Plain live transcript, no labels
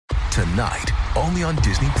Tonight, only on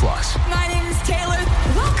Disney+. My name is Taylor.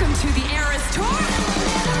 Welcome to the Eras Tour.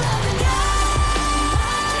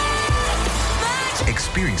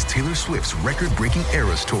 Experience Taylor Swift's record-breaking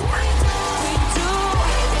Eras Tour.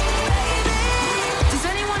 Does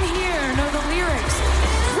anyone here know the lyrics?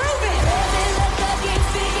 Prove it!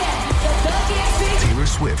 Taylor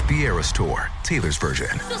Swift The Eras Tour, Taylor's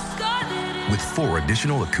version, with 4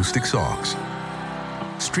 additional acoustic songs.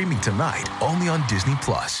 Streaming tonight, only on Disney+.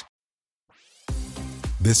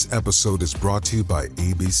 This episode is brought to you by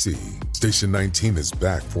ABC. Station 19 is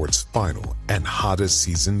back for its final and hottest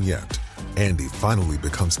season yet. Andy finally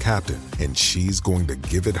becomes captain, and she's going to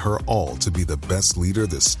give it her all to be the best leader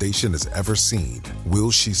the station has ever seen.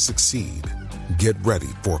 Will she succeed? Get ready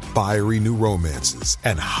for fiery new romances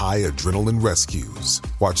and high adrenaline rescues.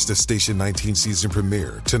 Watch the Station 19 season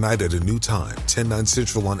premiere tonight at a new time, 10/9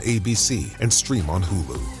 Central on ABC, and stream on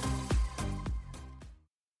Hulu.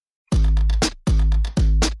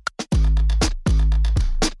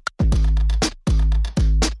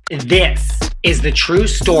 This is the true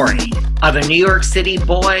story of a New York City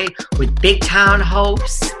boy with big town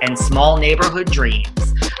hopes and small neighborhood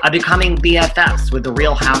dreams of becoming BFFs with the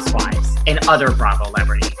Real Housewives and other Bravo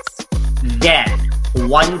celebrities. Then,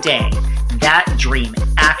 one day, that dream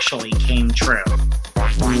actually came true.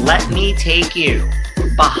 Let me take you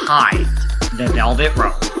behind the velvet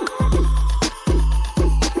rope.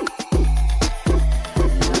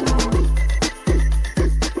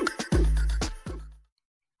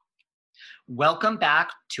 Welcome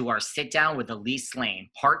back to our sit down with Elyse Slaine.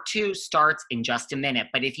 Part 2 starts in just a minute,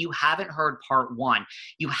 but if you haven't heard part 1,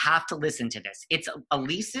 you have to listen to this. It's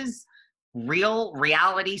Elyse's real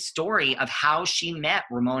reality story of how she met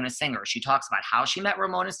Ramona Singer. She talks about how she met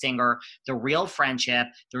Ramona Singer, the real friendship.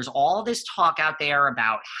 There's all this talk out there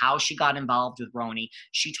about how she got involved with RHONY.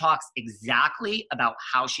 She talks exactly about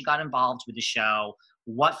how she got involved with the show,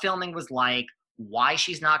 what filming was like, why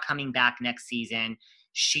she's not coming back next season.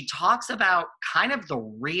 She talks about kind of the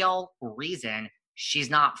real reason she's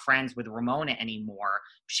not friends with Ramona anymore.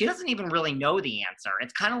 She doesn't even really know the answer.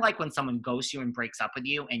 It's kind of like when someone ghosts you and breaks up with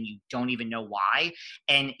you and you don't even know why.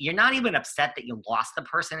 And you're not even upset that you lost the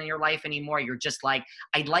person in your life anymore. You're just like,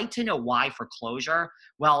 I'd like to know why for closure.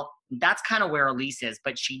 Well, that's kind of where Elyse is.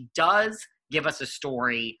 But she does give us a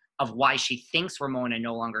story of why she thinks Ramona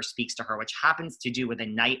no longer speaks to her, which happens to do with a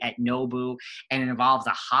night at Nobu, and it involves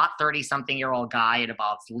a hot 30-something-year-old guy. It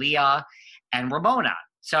involves Leah and Ramona.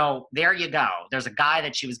 So there you go. There's a guy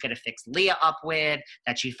that she was going to fix Leah up with,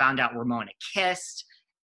 that she found out Ramona kissed.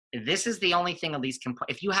 This is the only thing Elyse can put.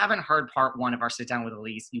 If you haven't heard part 1 of our sit down with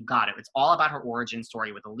Elyse, you got it. It's all about her origin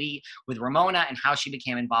story with Elyse, with Ramona, and how she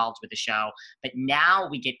became involved with the show. But now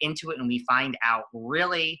we get into it and we find out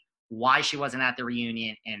really why she wasn't at the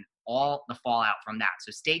reunion and all the fallout from that.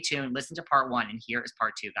 So stay tuned, listen to part 1, and here is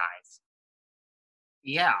part 2, guys.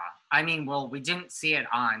 Yeah, I mean, well, we didn't see it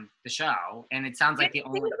on the show, and it sounds like the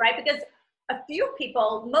only... Right, because a few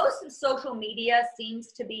people, most of social media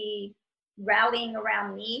seems to be rallying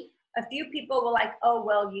around me. A few people were like, oh,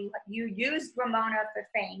 well, you used Ramona for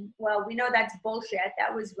fame. Well, we know that's bullshit.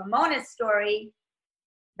 That was Ramona's story.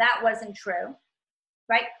 That wasn't true,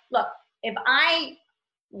 right? Look,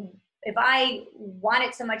 if I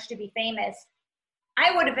wanted so much to be famous,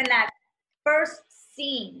 I would have been that first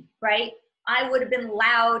scene, right? I would have been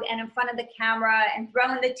loud and in front of the camera and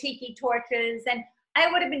throwing the tiki torches, and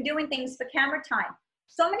I would have been doing things for camera time.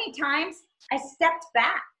 So many times I stepped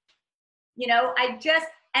back, and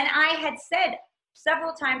I had said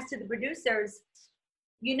several times to the producers,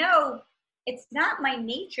 it's not my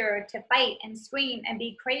nature to fight and scream and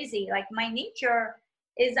be crazy. Like, my nature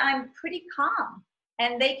is I'm pretty calm.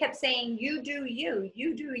 And they kept saying, you do you,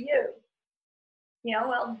 you do you.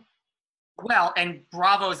 Well, and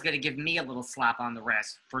Bravo is going to give me a little slap on the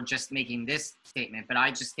wrist for just making this statement, but I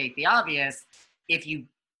just state the obvious. If you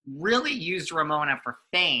really used Ramona for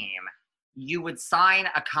fame, you would sign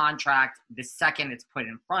a contract the second it's put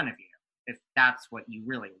in front of you, if that's what you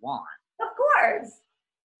really want. Of course.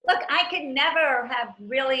 Look, I could never have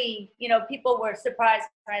really, people were surprised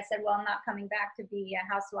when I said, well, I'm not coming back to be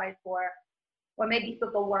a housewife, or maybe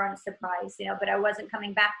people weren't surprised, but I wasn't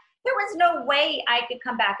coming back. There was no way I could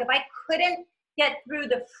come back. If I couldn't get through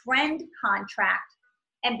the friend contract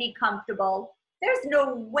and be comfortable, there's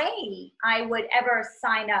no way I would ever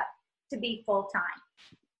sign up to be full-time.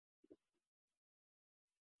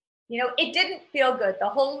 It didn't feel good.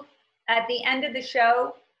 At the end of the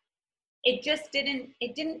show, it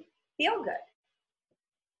didn't feel good.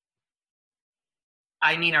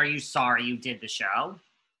 I mean, are you sorry you did the show?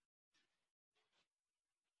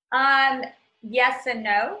 Yes and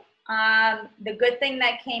no. The good thing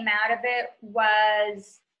that came out of it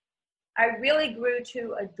was I really grew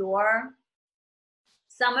to adore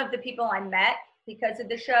some of the people I met because of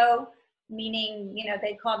the show, meaning, you know,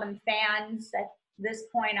 they call them fans. At this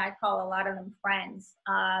point, I call a lot of them friends,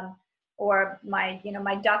 or my, you know,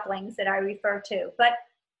 my ducklings that I refer to. But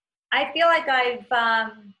I feel like I've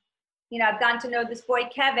gotten to know this boy,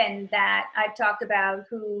 Kevin, that I've talked about,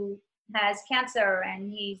 who has cancer,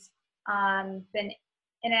 and he's been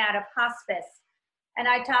in and out of hospice. And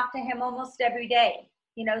I talk to him almost every day,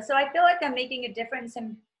 you know, so I feel like I'm making a difference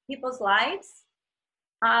in people's lives.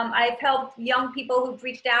 I've helped young people who've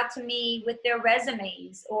reached out to me with their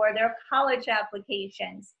resumes or their college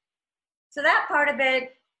applications. So that part of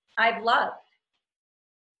it, I've loved.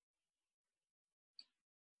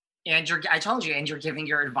 And I told you, and you're giving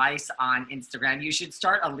your advice on Instagram. You should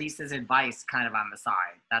start Elyse's advice kind of on the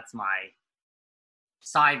side. That's my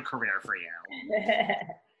side career for you.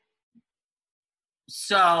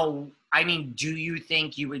 So, I mean, do you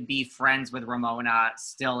think you would be friends with Ramona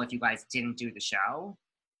still if you guys didn't do the show?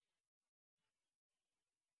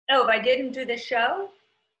 Oh, if I didn't do the show?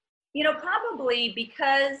 You know, probably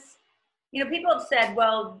because, you know, people have said,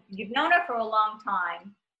 well, you've known her for a long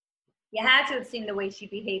time. You had to have seen the way she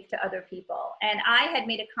behaved to other people. And I had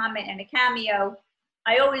made a comment in a cameo.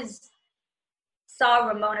 I always saw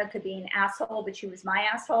Ramona could be an asshole, but she was my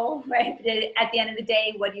asshole, right? At the end of the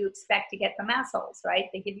day, what do you expect to get from assholes, right?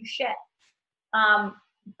 They give you shit.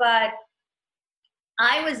 But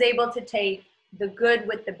I was able to take the good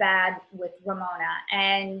with the bad with Ramona.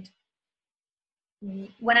 And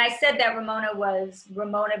when I said that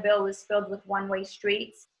Ramonaville was filled with one-way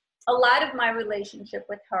streets, a lot of my relationship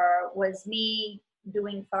with her was me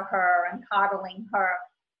doing for her and coddling her.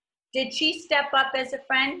 Did she step up as a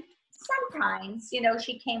friend? Sometimes, you know,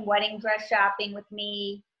 she came wedding dress shopping with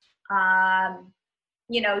me.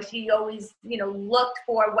 You know, she always, you know, looked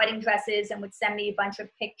for wedding dresses and would send me a bunch of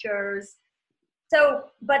pictures. So,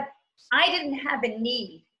 but I didn't have a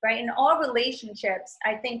need, right? In all relationships,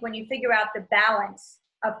 I think when you figure out the balance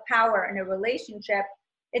of power in a relationship,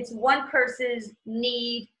 it's one person's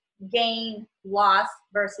need, gain, loss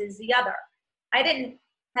versus the other. I didn't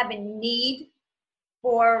have a need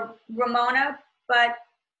for Ramona, but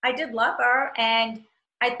I did love her, and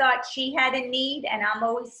I thought she had a need, and I'm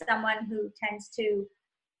always someone who tends to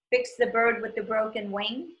fix the bird with the broken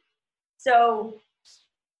wing. So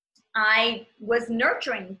I was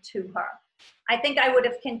nurturing to her. I think I would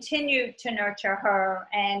have continued to nurture her,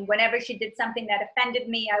 and whenever she did something that offended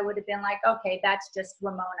me, I would have been like, okay, that's just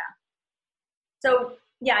Ramona. So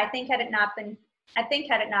yeah, I think had it not been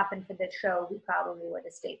for this show, we probably would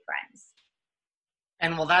have stayed friends.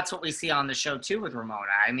 And well, that's what we see on the show too with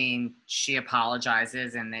Ramona. I mean, she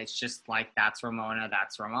apologizes, and it's just like, that's Ramona,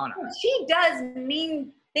 that's Ramona. She does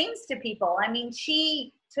mean things to people. I mean,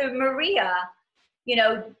 to Maria, you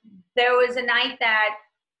know, there was a night that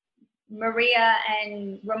Maria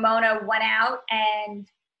and Ramona went out, and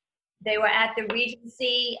they were at the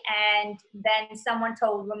Regency, and then someone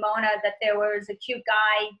told Ramona that there was a cute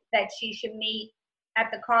guy that she should meet at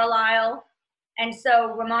the Carlisle. And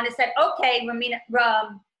so Ramona said, okay, Maria,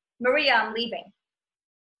 I'm leaving.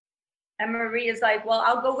 And Maria's like, well,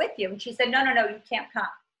 I'll go with you. And she said, no, you can't come.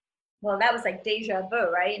 Well, that was like deja vu,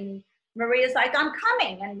 right? And Maria's like, I'm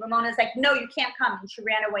coming. And Ramona's like, no, you can't come. And she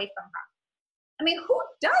ran away from her. I mean, who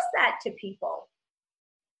does that to people?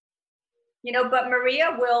 You know, but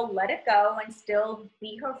Maria will let it go and still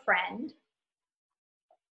be her friend.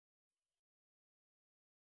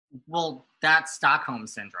 Well, that's Stockholm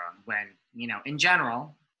syndrome when, you know, in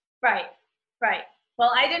general. Right.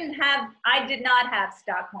 Well, I did not have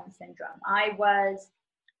Stockholm syndrome. I was,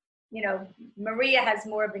 you know, Maria has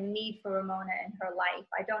more of a need for Ramona in her life.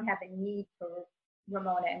 I don't have a need for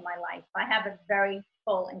Ramona in my life. I have a very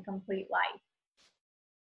full and complete life.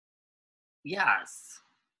 Yes,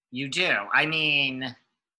 you do. I mean,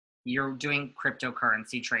 you're doing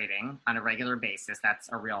cryptocurrency trading on a regular basis. That's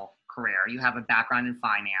a real career. You have a background in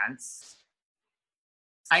finance.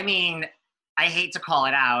 I mean, I hate to call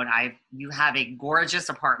it out. You have a gorgeous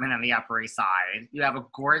apartment on the Upper East Side. You have a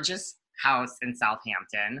gorgeous house in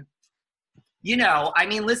Southampton. You know, I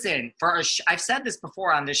mean, listen, I've said this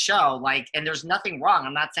before on this show, like, and there's nothing wrong.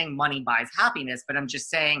 I'm not saying money buys happiness, but I'm just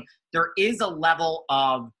saying there is a level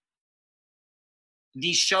of,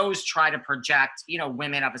 these shows try to project, you know,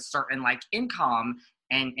 women of a certain like income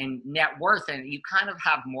and net worth, and you kind of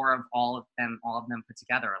have more of all of them put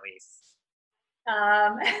together, at least.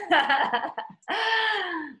 I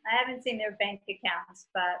haven't seen their bank accounts,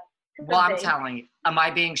 but well, I'm telling you, am I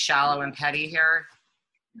being shallow and petty here?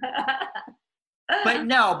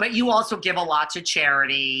 But you also give a lot to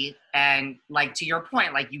charity, and like to your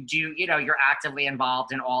point, like you do, you're actively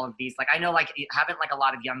involved in all of these. Like I know, like haven't like a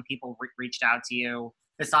lot of young people reached out to you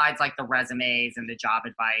besides like the resumes and the job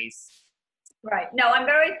advice? Right. No, I'm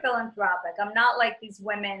very philanthropic. I'm not like these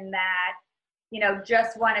women that,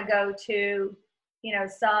 just want to go to,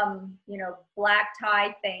 some, black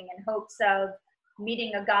tie thing in hopes of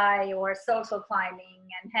meeting a guy or social climbing,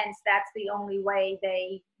 and hence that's the only way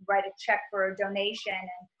they write a check for a donation.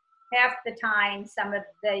 And half the time some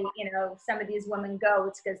of these women go,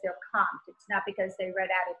 it's because they're comped. It's not because they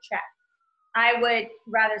write out a check. I would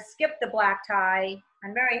rather skip the black tie.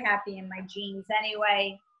 I'm very happy in my jeans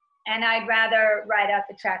anyway. And I'd rather write out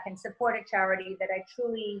the check and support a charity that I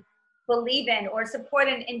truly believe in, or support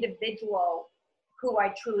an individual who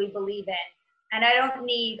I truly believe in. And I don't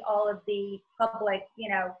need all of the public,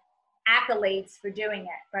 accolades for doing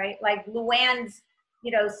it, right? Like Luann's,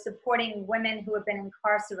 supporting women who have been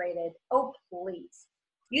incarcerated. Oh, please.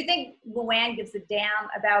 You think Luann gives a damn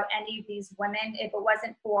about any of these women if it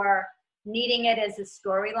wasn't for needing it as a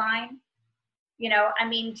storyline?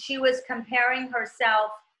 She was comparing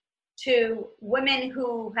herself to women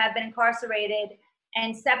who have been incarcerated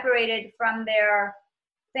and separated from their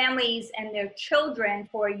families and their children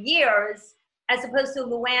for years, as opposed to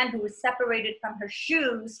Luann, who was separated from her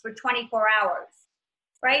shoes for 24 hours,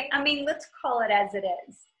 right? Let's call it as it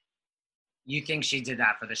is. You think she did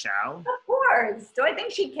that for the show? Of course. Do I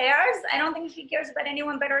think she cares? I don't think she cares about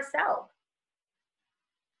anyone but herself.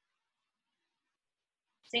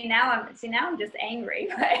 See, now I'm just angry,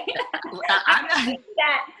 right?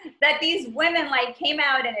 that these women like came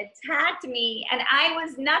out and attacked me, and I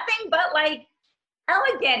was nothing but like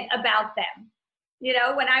elegant about them.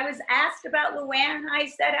 When I was asked about Luann, I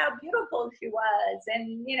said how beautiful she was,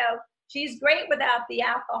 and she's great without the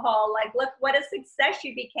alcohol. Like, look what a success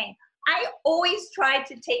she became. I always tried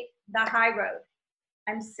to take the high road.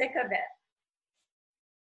 I'm sick of it.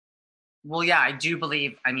 Well, yeah, I do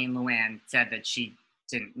believe. Luann said that she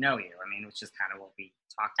didn't know you. Which is kind of what we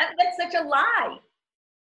talked about. That's such a lie.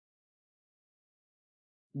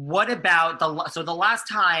 What about the last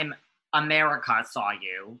time America saw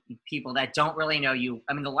you, people that don't really know you?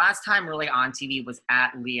 The last time really on TV was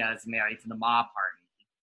at Leah's Married to the Mob party.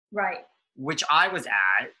 Right. Which I was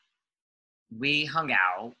at. We hung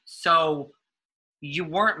out. So you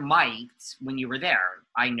weren't mic'd when you were there,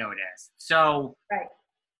 I noticed. So right.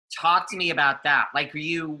 Talk to me about that. Like,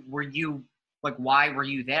 were you like, why were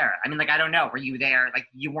you there? I don't know. Were you there? Like,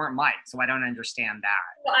 you weren't mic'd, so I don't understand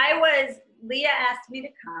that. Well, Leah asked me to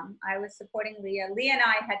come. I was supporting Leah. Leah and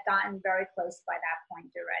I had gotten very close by that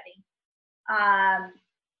point already.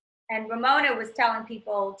 And Ramona was telling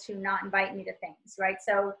people to not invite me to things, right?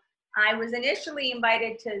 So I was initially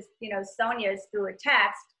invited to, Sonia's through a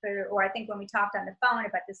text, or I think when we talked on the phone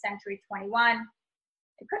about the Century 21,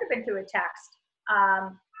 it could have been through a text.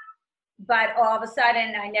 But all of a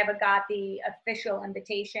sudden, I never got the official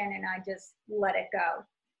invitation, and I just let it go.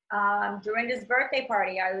 Dorinda's birthday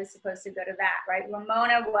party, I was supposed to go to that, right?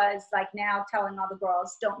 Ramona was like now telling all the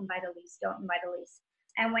girls, don't invite Elyse, don't invite Elyse.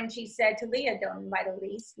 And when she said to Leah, don't invite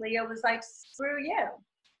Elyse, Leah was like, screw you.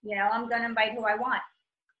 I'm going to invite who I want.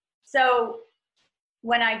 So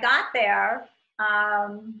when I got there,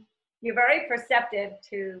 you're very perceptive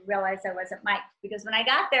to realize I wasn't mic'd, because when I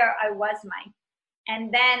got there, I was mic'd.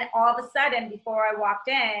 And then all of a sudden, before I walked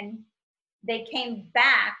in, they came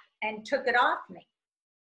back and took it off me.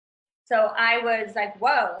 So I was like,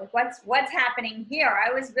 whoa, what's happening here?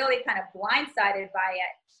 I was really kind of blindsided by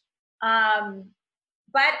it.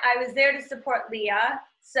 But I was there to support Leah.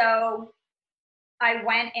 So I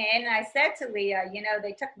went in and I said to Leah,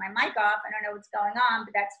 they took my mic off. I don't know what's going on,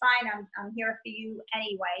 but that's fine. I'm here for you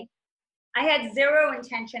anyway. I had zero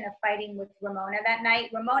intention of fighting with Ramona that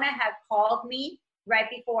night. Ramona had called me right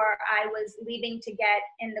before I was leaving to get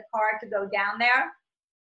in the car to go down there.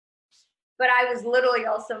 But I was literally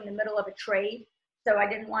also in the middle of a trade. So I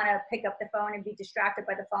didn't want to pick up the phone and be distracted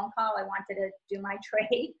by the phone call. I wanted to do my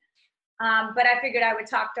trade. But I figured I would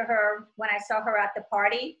talk to her when I saw her at the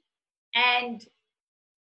party. And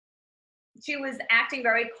she was acting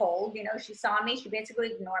very cold. She saw me. She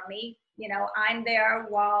basically ignored me. I'm there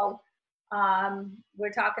while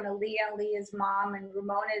we're talking to Leah and Leah's mom, and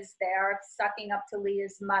Ramona's there sucking up to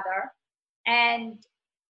Leah's mother. And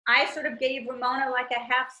I sort of gave Ramona like a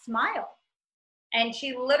half smile. And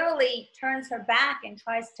she literally turns her back and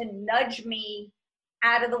tries to nudge me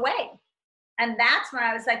out of the way. And that's when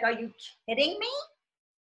I was like, are you kidding me?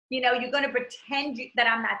 You're going to pretend that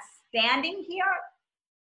I'm not standing here,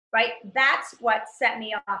 right? That's what set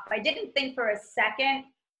me off. I didn't think for a second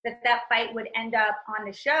that fight would end up on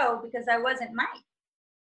the show because I wasn't Mike,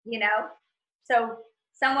 you know? So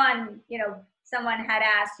someone had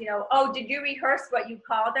asked, oh, did you rehearse what you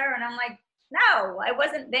called her? And I'm like, no, I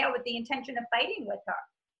wasn't there with the intention of fighting with her.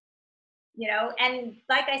 And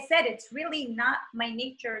like I said, it's really not my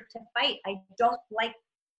nature to fight. I don't like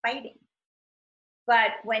fighting.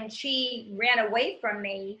 But when she ran away from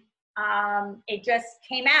me, it just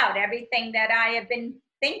came out. Everything that I have been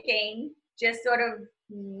thinking just sort of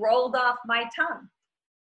rolled off my tongue.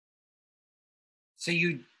 So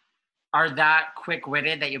you are that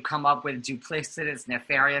quick-witted that you come up with duplicitous,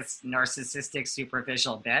 nefarious, narcissistic,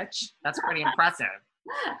 superficial bitch? That's pretty impressive.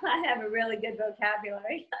 I have a really good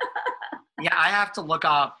vocabulary. Yeah, I have to look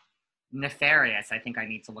up nefarious. I think I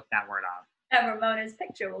need to look that word up. And Ramona's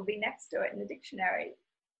picture will be next to it in the dictionary.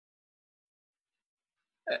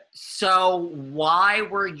 So why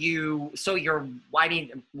were you,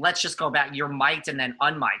 let's just go back. You're mic'd and then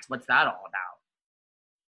unmic'd. What's that all about?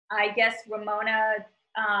 I guess Ramona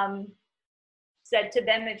said to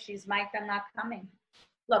them, if she's mic'd, I'm not coming.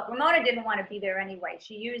 Look, Ramona didn't want to be there anyway.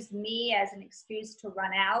 She used me as an excuse to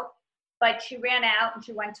run out, but she ran out and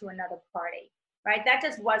she went to another party, right? That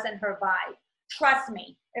just wasn't her vibe. Trust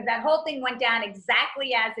me, if that whole thing went down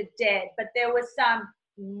exactly as it did, but there was some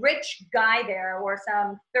rich guy there or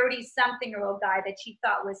some 30-something-year-old guy that she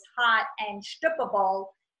thought was hot and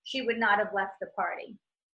strippable, she would not have left the party.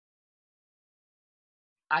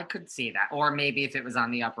 I could see that. Or maybe if it was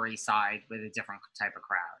on the Upper East Side with a different type of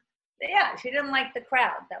crowd. Yeah, she didn't like the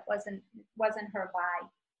crowd. That wasn't her vibe.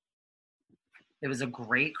 It was a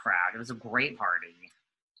great crowd. It was a great party.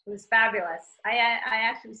 It was fabulous. I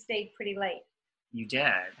actually stayed pretty late. You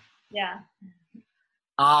did? Yeah.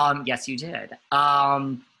 Yes, you did.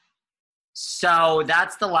 So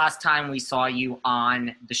that's the last time we saw you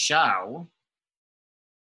on the show.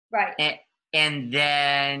 Right. And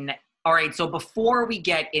then, all right, so before we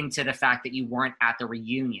get into the fact that you weren't at the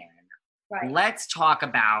reunion, right, let's talk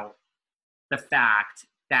about the fact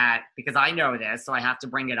that, because I know this, so I have to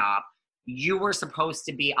bring it up, you were supposed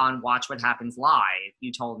to be on Watch What Happens Live,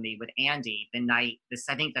 you told me, with Andy the night,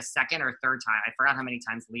 I think the second or third time, I forgot how many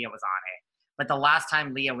times Leah was on it, but the last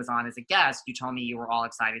time Leah was on as a guest, you told me you were all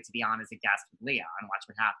excited to be on as a guest with Leah on Watch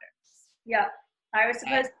What Happens. Yeah, I was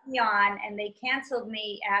supposed to be on, and they canceled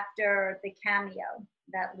me after the cameo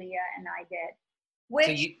that Leah and I did,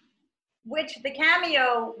 which the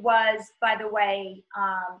cameo was, by the way,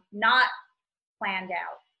 not planned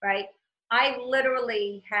out, right? I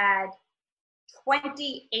literally had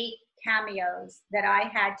 28 cameos that I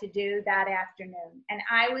had to do that afternoon, and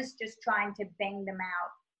I was just trying to bang them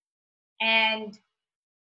out. And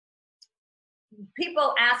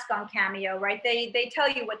people ask on Cameo, right? They tell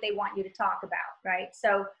you what they want you to talk about, right?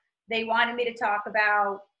 So they wanted me to talk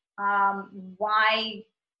about why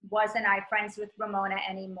wasn't I friends with Ramona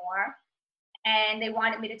anymore? And they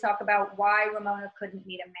wanted me to talk about why Ramona couldn't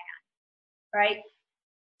meet a man, right?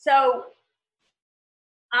 So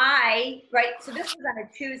so this was on a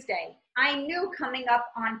Tuesday. I knew coming up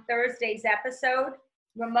on Thursday's episode,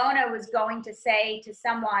 Ramona was going to say to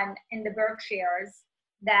someone in the Berkshires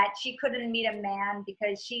that she couldn't meet a man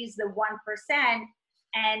because she's the 1%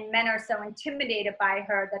 and men are so intimidated by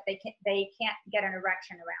her that they can't get an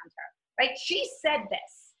erection around her, right? She said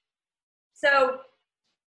this. So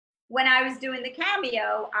when I was doing the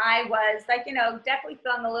cameo, I was like, definitely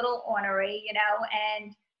feeling a little ornery,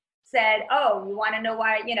 and said, oh, you want to know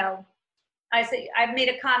why, I said, I've made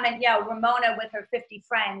a comment, yeah, Ramona with her 50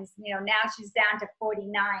 friends, now she's down to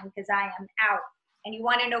 49 because I am out. And you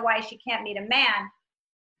want to know why she can't meet a man?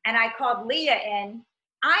 And I called Leah in.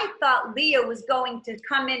 I thought Leah was going to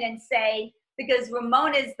come in and say, because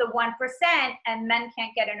Ramona's the 1% and men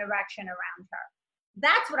can't get an erection around her.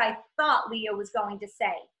 That's what I thought Leah was going to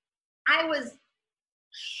say. I was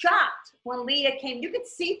shocked when Leah came. You could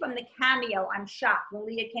see from the cameo, I'm shocked when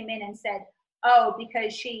Leah came in and said, oh,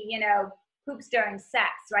 because she, poops during sex,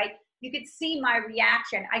 right? You could see my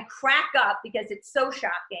reaction. I crack up because it's so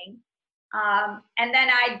shocking. And then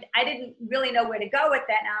I didn't really know where to go with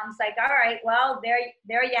that. Now I was like, all right, well,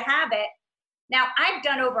 there you have it. Now I've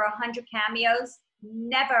done over 100 cameos.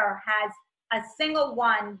 Never has a single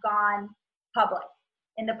one gone public,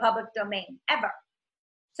 in the public domain, ever.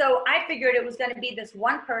 So I figured it was going to be this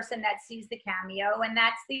one person that sees the cameo, and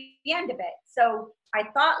that's the end of it. So I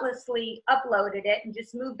thoughtlessly uploaded it and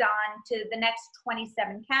just moved on to the next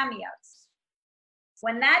 27 cameos.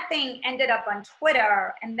 When that thing ended up on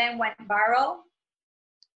Twitter and then went viral,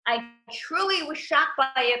 I truly was shocked by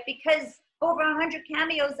it because over 100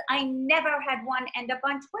 cameos, I never had one end up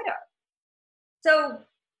on Twitter. So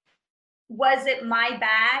was it my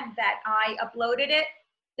bad that I uploaded it?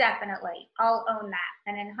 Definitely. I'll own that.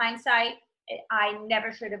 And in hindsight, I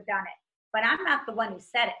never should have done it. But I'm not the one who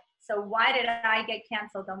said it. So why did I get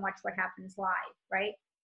canceled on Watch What Happens Live, right?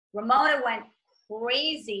 Ramona went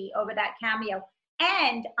crazy over that cameo.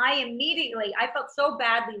 And I felt so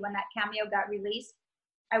badly when that cameo got released.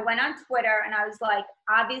 I went on Twitter and I was like,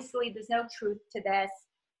 obviously there's no truth to this.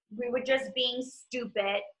 We were just being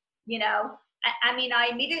stupid, you know? I mean, I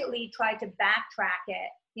immediately tried to backtrack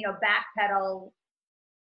it, you know, backpedal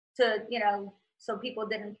to, you know, so people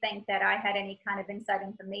didn't think that I had any kind of inside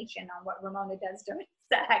information on what Ramona does during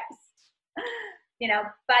sex, you know,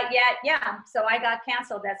 but yet, yeah, so I got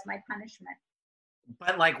canceled. That's my punishment.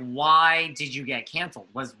 But like, why did you get canceled?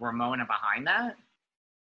 Was Ramona behind that?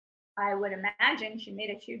 I would imagine she made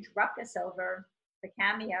a huge ruckus over the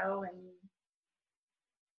cameo, and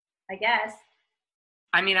I guess.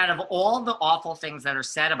 I mean, out of all the awful things that are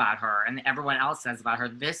said about her and everyone else says about her,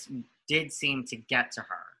 this did seem to get to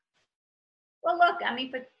her. Well, look, I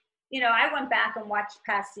mean, but, you know, I went back and watched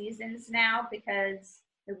past seasons now because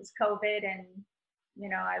it was COVID and, you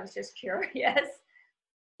know, I was just curious.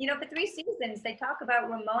 You know, for 3 seasons, they talk about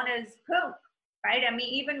Ramona's poop, right? I mean,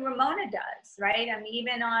 even Ramona does, right? I mean,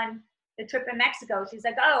 even on the trip in Mexico, she's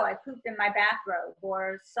like, oh, I pooped in my bathrobe.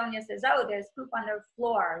 Or Sonia says, oh, there's poop on the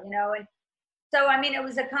floor, you know? And so, I mean, it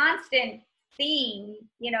was a constant theme,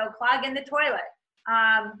 you know, clogging the toilet.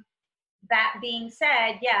 That being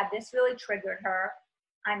said, yeah, this really triggered her.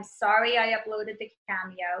 I'm sorry I uploaded the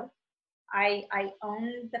cameo. I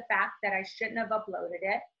own the fact that I shouldn't have uploaded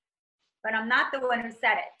it, but I'm not the one who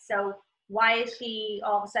said it. So why is she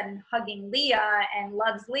all of a sudden hugging Leah and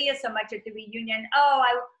loves Leah so much at the reunion? Oh,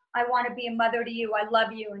 I want to be a mother to you. I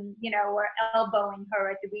love you. And, you know, we're elbowing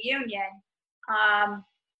her at the reunion.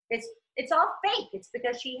 It's all fake. It's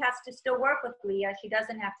because she has to still work with Leah. She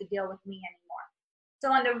doesn't have to deal with me anymore.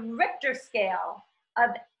 So on the Richter scale of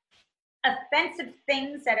offensive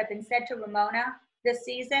things that have been said to Ramona this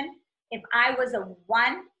season, if I was a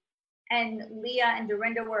 1 and Leah and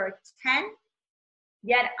Dorinda were a 10,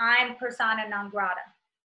 yet I'm persona non grata.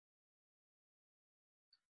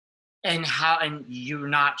 And you're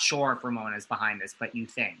not sure if Ramona's behind this, but you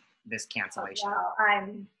think this cancellation. Well,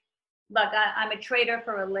 I'm a trader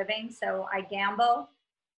for a living, so I gamble.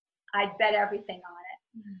 I bet everything on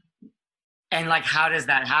it. And like, how does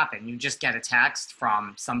that happen? You just get a text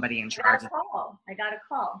from somebody in charge. I got a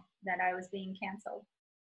call that I was being canceled.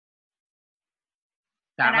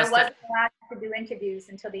 And I wasn't allowed to do interviews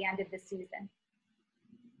until the end of the season.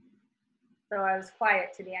 So I was quiet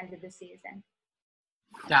to the end of the season.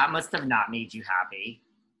 That must have not made you happy.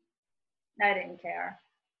 I didn't care.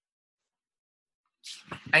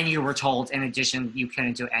 And you were told, in addition, you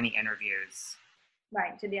couldn't do any interviews.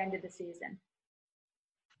 Right, to the end of the season.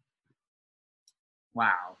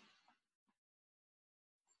 Wow.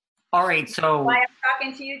 All right, so... Why I'm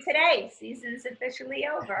talking to you today. Season's officially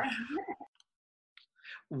over.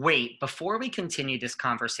 Wait, before we continue this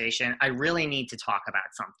conversation, I really need to talk about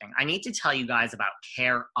something. I need to tell you guys about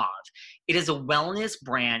Care Of. It is a wellness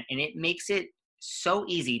brand, and it makes it so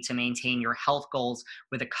easy to maintain your health goals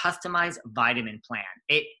with a customized vitamin plan.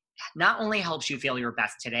 It not only helps you feel your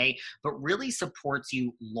best today, but really supports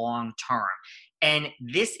you long term. And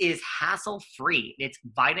this is hassle-free. It's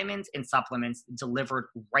vitamins and supplements delivered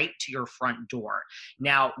right to your front door.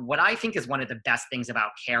 Now, what I think is one of the best things about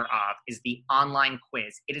Care Of is the online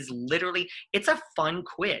quiz. It's a fun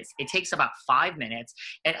quiz. It takes about 5 minutes.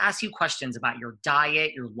 It asks you questions about your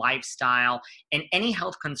diet, your lifestyle, and any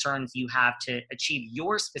health concerns you have to achieve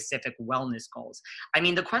your specific wellness goals. I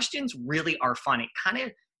mean, the questions really are fun. It kind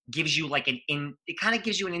of gives you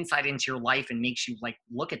an insight into your life and makes you like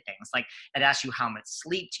look at things. Like it asks you how much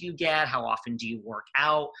sleep do you get, how often do you work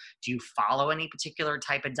out, do you follow any particular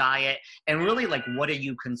type of diet, and really like what are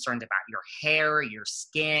you concerned about? Your hair, your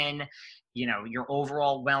skin, you know, your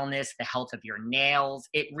overall wellness, the health of your nails.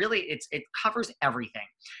 It covers everything.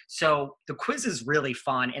 So the quiz is really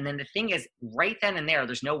fun. And then the thing is, right then and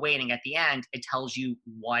there's no waiting. At the end, it tells you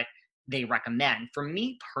what they recommend. For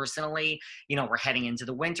me personally, you know, we're heading into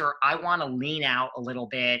the winter. I want to lean out a little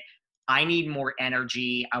bit. I need more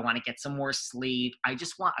energy. I want to get some more sleep. I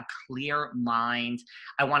just want a clear mind.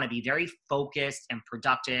 I want to be very focused and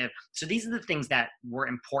productive. So these are the things that were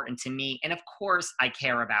important to me. And of course, I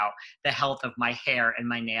care about the health of my hair and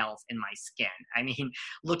my nails and my skin. I mean,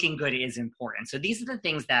 looking good is important. So these are the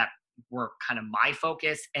things that were kind of my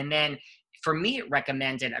focus. And then for me, it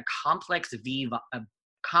recommended a complex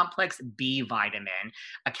complex B vitamin,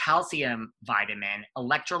 a calcium vitamin,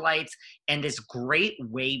 electrolytes, and this great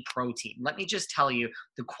whey protein. Let me just tell you,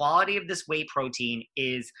 the quality of this whey protein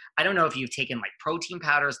is, I don't know if you've taken like protein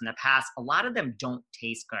powders in the past, a lot of them don't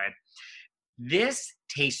taste good. This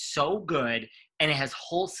tastes so good, and it has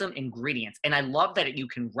wholesome ingredients. And I love that you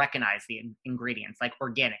can recognize the ingredients, like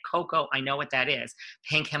organic cocoa. I know what that is.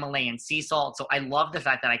 Pink Himalayan sea salt. So I love the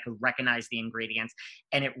fact that I could recognize the ingredients,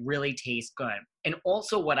 and it really tastes good. And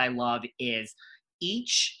also what I love is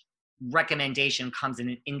each recommendation comes in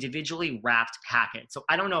an individually wrapped packet. So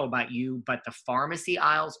I don't know about you, but the pharmacy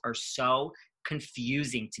aisles are so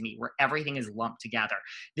confusing to me, where everything is lumped together.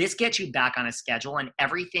 This gets you back on a schedule, and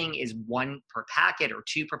everything is 1 per packet or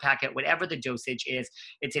 2 per packet, whatever the dosage is,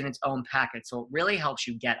 it's in its own packet. So it really helps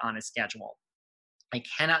you get on a schedule. I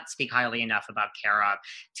cannot speak highly enough about Care of.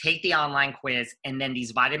 Take the online quiz, and then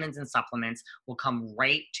these vitamins and supplements will come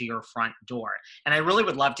right to your front door. And I really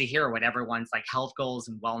would love to hear what everyone's like health goals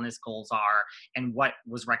and wellness goals are, and what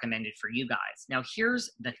was recommended for you guys. Now,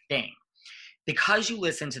 here's the thing. Because you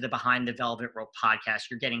listen to the Behind the Velvet Rope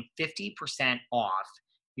podcast, you're getting 50% off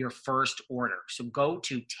your first order. So go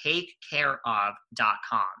to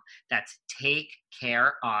takecareof.com. That's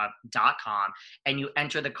takecareof.com. And you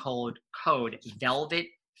enter the code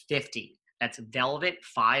VELVET50. That's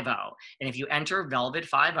VELVET50. And if you enter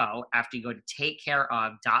VELVET50 after you go to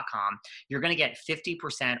takecareof.com, you're going to get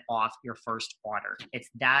 50% off your first order.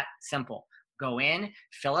 It's that simple. Go in,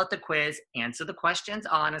 fill out the quiz, answer the questions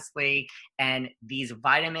honestly, and these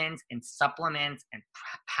vitamins and supplements and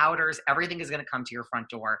powders, everything is going to come to your front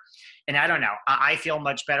door. And I don't know, I feel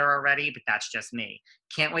much better already, but that's just me.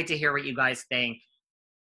 Can't wait to hear what you guys think.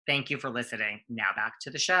 Thank you for listening. Now back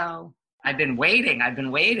to the show. I've been waiting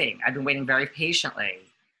very patiently.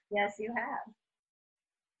 Yes, you have.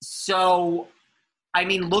 So, I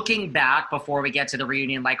mean, looking back before we get to the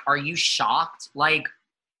reunion, like, are you shocked?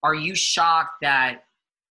 Are you shocked that,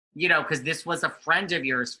 you know, because this was a friend of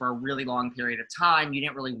yours for a really long period of time, you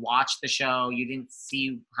didn't really watch the show, you didn't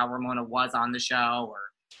see how Ramona was on the show or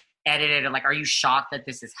edited, and like, are you shocked that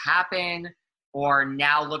this has happened? Or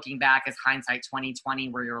now looking back as hindsight 2020,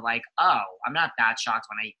 where you're like, oh, I'm not that shocked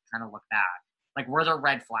when I kind of look back. Like, were there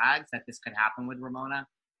red flags that this could happen with Ramona?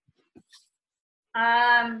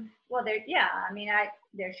 Well, there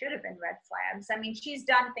should have been red flags. I mean, she's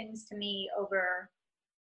done things to me over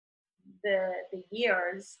the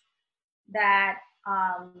years that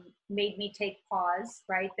made me take pause,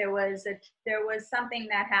 right? There was something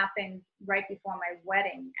that happened right before my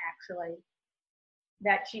wedding, actually,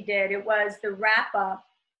 that she did. It was the wrap up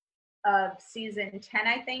of season 10,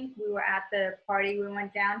 I think. We were at the party. We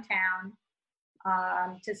went downtown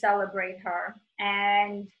to celebrate her,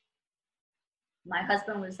 and my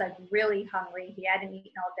husband was like really hungry. He hadn't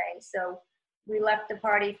eaten all day, so we left the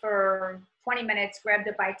party for 20 minutes, grabbed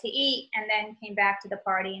a bite to eat, and then came back to the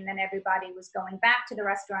party, and then everybody was going back to the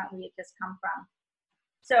restaurant we had just come from.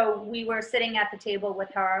 So we were sitting at the table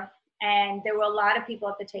with her, and there were a lot of people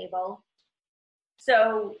at the table.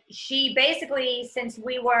 So she basically, since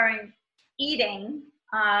we weren't eating,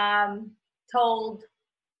 told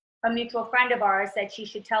a mutual friend of ours that she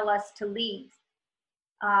should tell us to leave,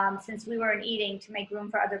 since we weren't eating, to make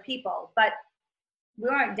room for other people. But we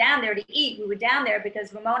weren't down there to eat. We were down there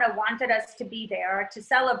because Ramona wanted us to be there to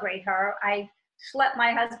celebrate her. I schlepped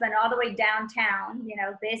my husband all the way downtown, you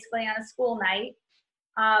know, basically on a school night.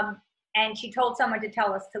 And she told someone to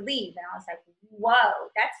tell us to leave. And I was like, whoa,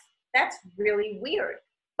 that's really weird.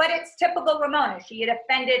 But it's typical Ramona. She had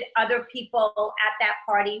offended other people at that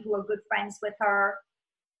party who were good friends with her.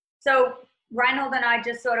 So Reinhold and I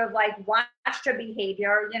just sort of like watched her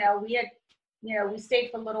behavior. We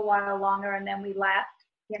stayed for a little while longer, and then we left,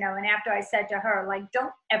 and after I said to her, like,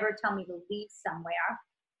 don't ever tell me to leave somewhere.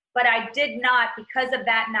 But I did not, because of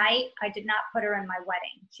that night, I did not put her in my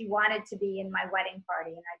wedding. She wanted to be in my wedding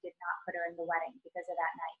party, and I did not put her in the wedding because of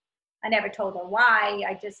that night. I never told her why.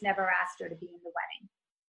 I just never asked her to be in the wedding.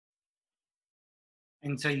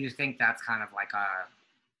 And so you think that's kind of like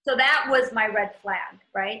So that was my red flag,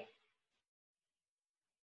 right?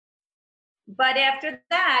 But after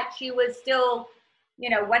that, she was still,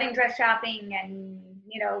 wedding dress shopping, and,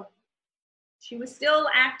 she was still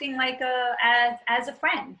acting like as a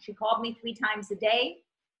friend. She called me 3 times a day.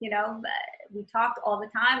 We talked all the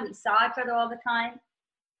time. We saw each other all the time.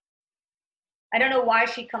 I don't know why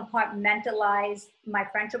she compartmentalized my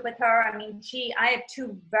friendship with her. I mean, I have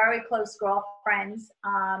 2 very close girlfriends.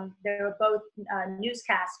 They were both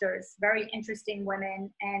newscasters, very interesting women.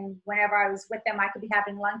 And whenever I was with them, I could be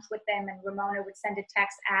having lunch with them, and Ramona would send a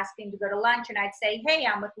text asking to go to lunch. And I'd say, hey,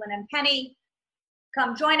 I'm with Lynn and Penny.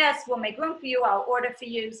 come join us. We'll make room for you. I'll order for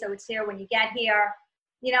you. So it's here when you get here.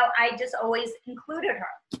 You know, I just always included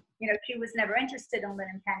her. You know, she was never interested in Lynn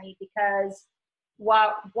and Penny because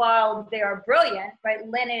while they're brilliant, right?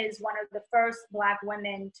 Lynn is one of the first Black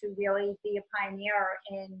women to really be a pioneer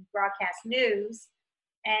in broadcast news.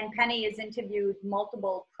 And Penny has interviewed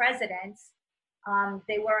multiple presidents.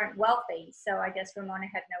 They weren't wealthy, so I guess Ramona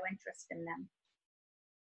had no interest in them.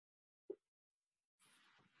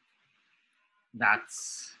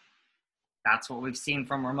 That's what we've seen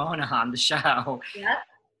from Ramona on the show. Yep.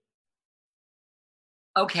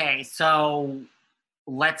 Okay, so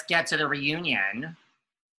let's get to the reunion.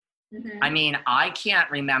 Mm-hmm. I mean, I can't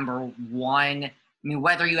remember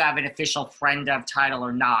whether you have an official friend of title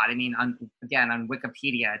or not. I mean, on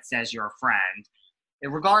Wikipedia, it says you're a friend.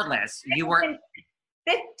 Regardless, you were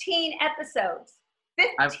 15 episodes.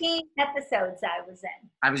 15 episodes I was in.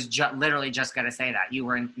 I was literally just going to say that. You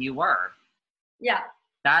were. Yeah.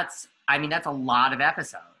 That's a lot of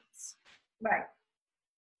episodes. Right.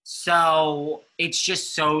 So it's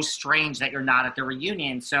just so strange that you're not at the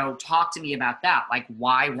reunion. So talk to me about that. Like,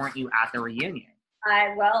 why weren't you at the reunion?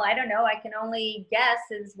 Well, I don't know. I can only guess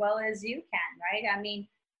as well as you can, right? I mean,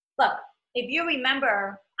 look, if you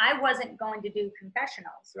remember, I wasn't going to do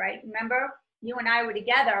confessionals, right? Remember, you and I were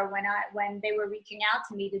together when they were reaching out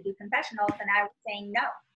to me to do confessionals, and I was saying no.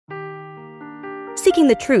 Seeking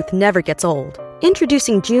the truth never gets old.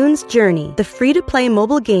 Introducing June's Journey, the free-to-play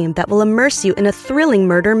mobile game that will immerse you in a thrilling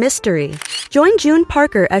murder mystery. Join June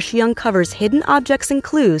Parker as she uncovers hidden objects and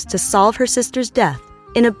clues to solve her sister's death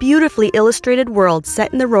in a beautifully illustrated world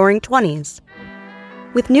set in the Roaring '20s.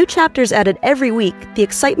 With new chapters added every week, the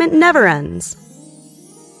excitement never ends.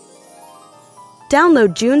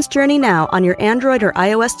 Download June's Journey now on your Android or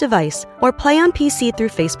iOS device, or play on PC through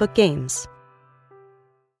Facebook Games.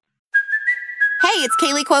 Hey, it's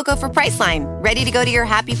Kaylee Cuoco for Priceline. Ready to go to your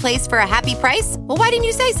happy place for a happy price? Well, why didn't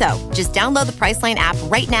you say so? Just download the Priceline app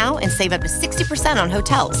right now and save up to 60% on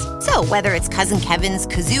hotels. So whether it's Cousin Kevin's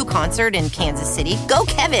Kazoo Concert in Kansas City, go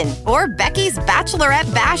Kevin, or Becky's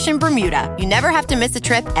Bachelorette Bash in Bermuda, you never have to miss a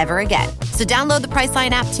trip ever again. So download the Priceline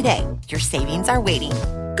app today. Your savings are waiting.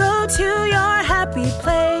 Go to your happy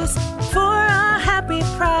place for a happy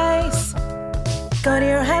price. Go to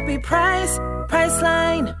your happy price,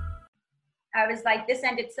 Priceline. I was like, this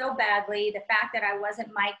ended so badly. The fact that I wasn't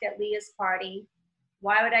mic'd at Leah's party,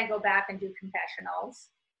 why would I go back and do confessionals?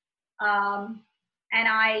 And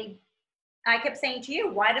I kept saying to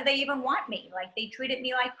you, why do they even want me? Like, they treated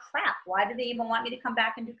me like crap. Why do they even want me to come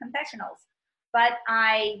back and do confessionals? But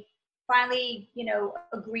I finally,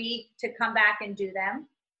 agreed to come back and do them.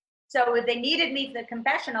 So if they needed me for the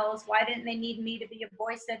confessionals, why didn't they need me to be a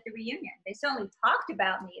voice at the reunion? They certainly talked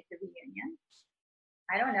about me at the reunion.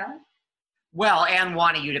 I don't know. Well, Anne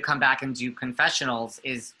wanting you to come back and do confessionals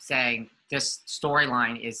is saying this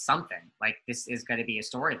storyline is something. Like, this is going to be a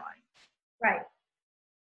storyline. Right.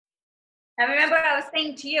 I remember I was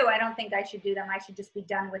saying to you, I don't think I should do them. I should just be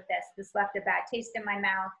done with this. This left a bad taste in my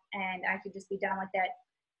mouth, and I should just be done with it.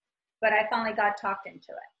 But I finally got talked into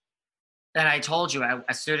it. And I told you,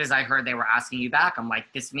 as soon as I heard they were asking you back, I'm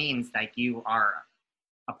like, this means that you are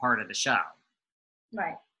a part of the show.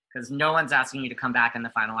 Right. Because no one's asking you to come back in the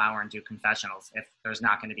final hour and do confessionals if there's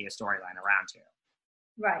not going to be a storyline around you.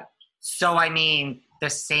 Right. So, I mean, the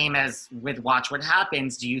same as with Watch What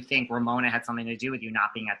Happens, do you think Ramona had something to do with you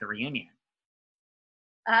not being at the reunion?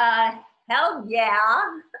 Hell yeah,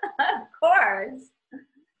 of course.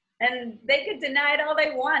 And they could deny it all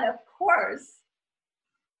they want, of course.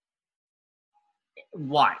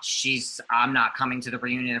 What? I'm not coming to the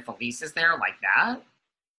reunion if Elyse is there, like that?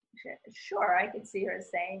 Sure, I could see her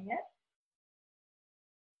saying it.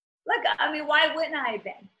 Look, I mean, why wouldn't I have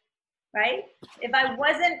been, right? If I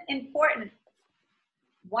wasn't important,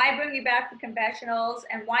 why bring me back for confessionals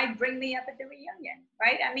and why bring me up at the reunion,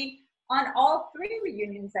 right? I mean, on all 3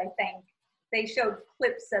 reunions, I think, they showed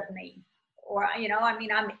clips of me. Or, I'm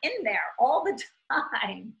in there all the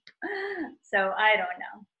time. So I don't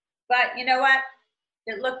know. But you know what?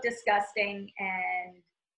 It looked disgusting, and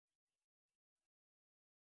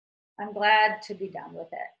I'm glad to be done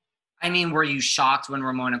with it. I mean, were you shocked when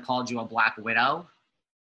Ramona called you a Black Widow?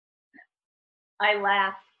 I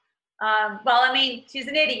laughed. Well, I mean, she's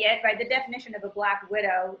an idiot, right? The definition of a Black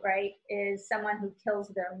Widow, right, is someone who kills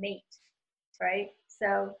their mate, right?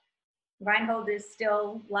 So Reinhold is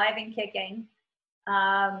still live and kicking.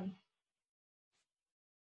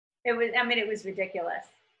 It was ridiculous.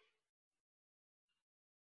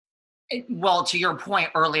 Well, to your point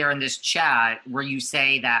earlier in this chat, where you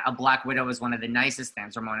say that a Black Widow is one of the nicest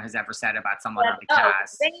things Ramona has ever said about someone on the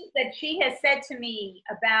cast. Things that she has said to me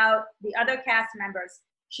about the other cast members,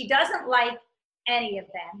 she doesn't like any of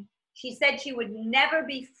them. She said she would never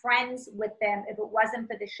be friends with them if it wasn't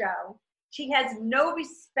for the show. She has no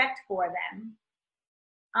respect for them.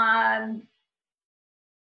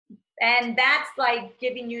 And that's like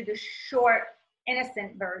giving you the short,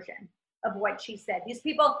 innocent version of what she said. These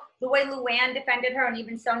people, the way Luann defended her and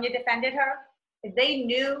even Sonia defended her, if they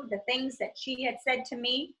knew the things that she had said to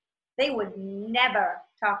me, they would never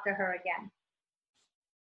talk to her again.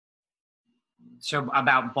 So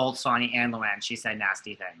about both Sonia and Luann, she said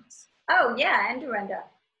nasty things. Oh yeah, and Dorinda,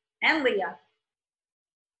 and Leah.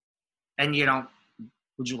 And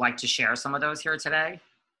would you like to share some of those here today?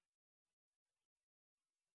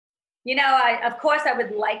 Of course I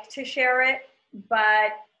would like to share it,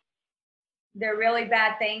 but they're really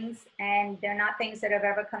bad things, and they're not things that have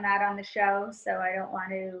ever come out on the show. So I don't want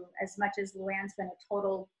to, as much as Luann's been a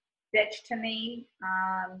total bitch to me,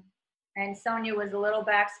 and Sonia was a little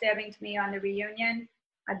backstabbing to me on the reunion.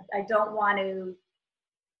 I don't want to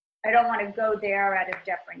go there out of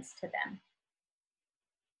deference to them.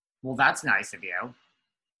 Well, that's nice of you.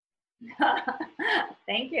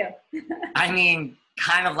 Thank you. I mean,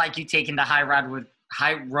 kind of like you taking the high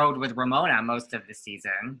road with Ramona most of the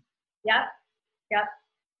season. Yep.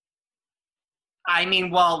 I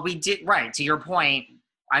mean, well, we did, right, to your point,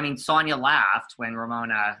 I mean, Sonia laughed when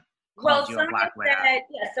Ramona called you a Black Widow.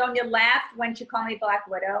 Sonia laughed when she called me Black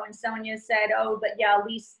Widow, and Sonia said, oh, but yeah,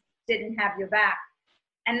 Elyse didn't have your back.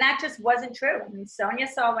 And that just wasn't true. I mean, Sonia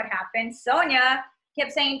saw what happened. Sonia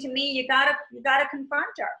kept saying to me, you gotta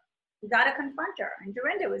confront her. You gotta confront her. And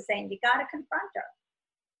Dorinda was saying, you gotta confront her.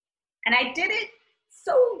 And I did it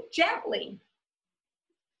so gently.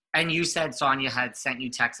 And you said Sonia had sent you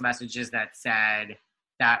text messages that said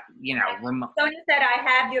that, Sonia said, I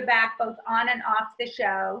have your back both on and off the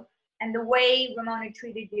show. And the way Ramona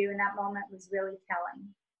treated you in that moment was really telling.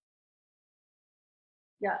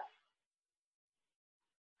 Yeah.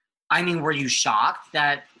 I mean, were you shocked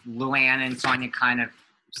that Luann and Sonia kind of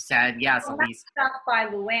said, yes, well, Elyse? I'm shocked by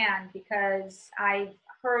Luann because I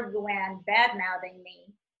heard Luann bad-mouthing me.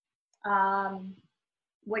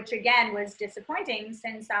 Which again was disappointing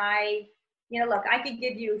since I could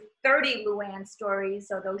give you 30 Luann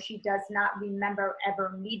stories, although she does not remember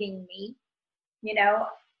ever meeting me,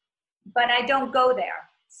 but I don't go there.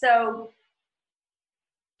 So,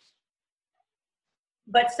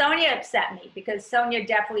 but Sonia upset me because Sonia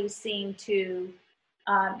definitely seemed to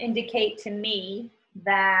indicate to me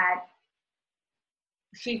that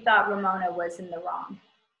she thought Ramona was in the wrong.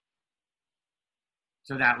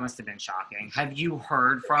 So that must have been shocking. Have you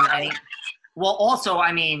heard from any? Well, also,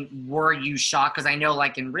 I mean, were you shocked? Because I know,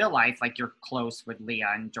 like, in real life, like, you're close with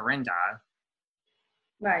Leah and Dorinda.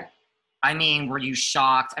 Right. I mean, were you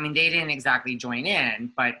shocked? I mean, they didn't exactly join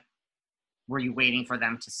in, but were you waiting for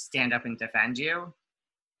them to stand up and defend you?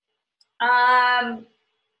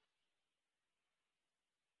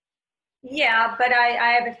 Yeah, but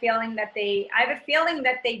I have a feeling that they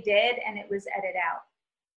did, and it was edited out.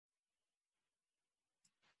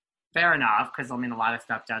 Fair enough, because I mean, a lot of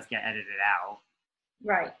stuff does get edited out.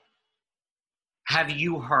 Right. Have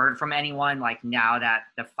you heard from anyone, like, now that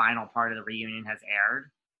the final part of the reunion has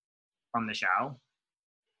aired from the show?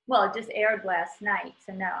 Well, it just aired last night,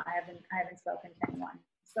 so no, I haven't spoken to anyone.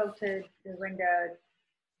 Spoke to Dorinda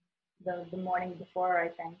the morning before, I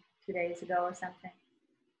think, 2 days ago or something.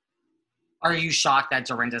 Are you shocked that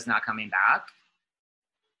Dorinda's not coming back?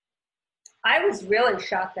 I was really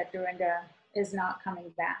shocked that Dorinda is not coming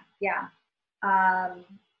back. Yeah.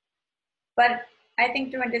 But I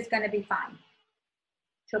think Dorinda's going to be fine.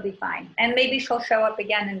 She'll be fine. And maybe she'll show up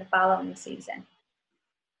again in the following season.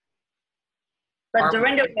 But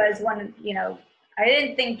Dorinda was one, I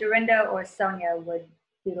didn't think Dorinda or Sonia would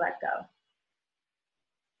be let go.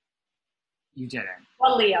 You didn't?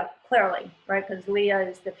 Well, Leah, clearly, right? Because Leah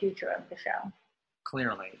is the future of the show.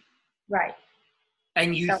 Clearly. Right.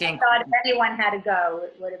 And you think... I thought if anyone had to go,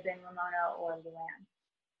 it would have been Ramona or Luann.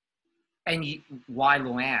 And why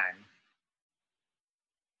Luann?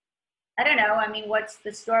 I don't know. I mean, what's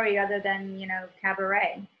the story other than,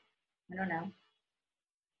 cabaret? I don't know.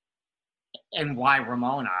 And why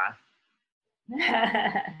Ramona?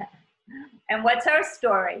 And what's her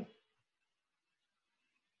story?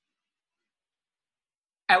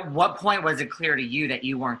 At what point was it clear to you that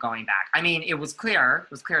you weren't going back? I mean, it was clear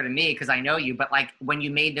to me because I know you, but like when you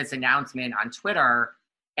made this announcement on Twitter,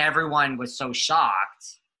 everyone was so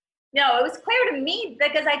shocked. No, it was clear to me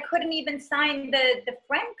because I couldn't even sign the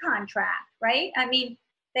friend contract, right? I mean,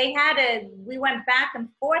 we went back and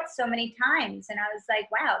forth so many times, and I was like,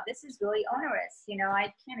 wow, this is really onerous. You know,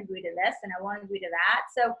 I can't agree to this and I won't agree to that.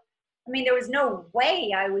 So, I mean, there was no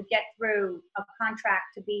way I would get through a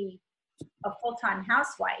contract to be a full-time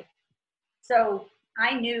housewife. So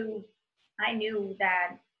I knew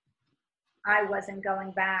that I wasn't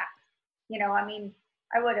going back. You know, I mean,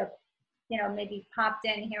 I would have, you know, maybe popped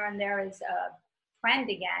in here and there as a friend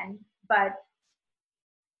again, but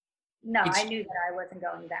no, I knew that I wasn't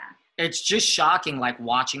going back. It's just shocking, like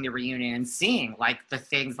watching the reunion and seeing like the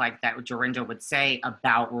things like that Dorinda would say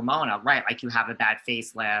about Ramona, right? Like you have a bad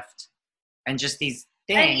facelift and just these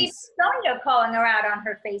things. And even Sonia calling her out on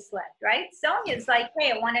her facelift, right? Sonia's like,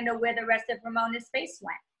 hey, I want to know where the rest of Ramona's face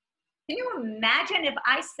went. Can you imagine if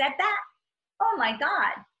I said that? Oh my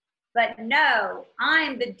God. But no,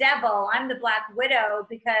 I'm the devil. I'm the Black Widow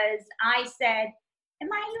because I said, am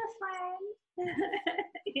I your friend?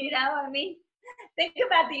 You know, I mean, think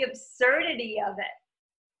about the absurdity of it.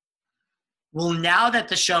 Well, now that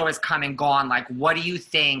the show is come and gone, like, what do you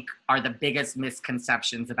think are the biggest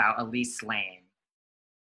misconceptions about Elyse Slaine?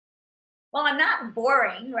 Well, I'm not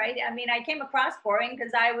boring, right? I mean, I came across boring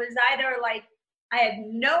because I was either like, I had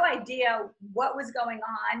no idea what was going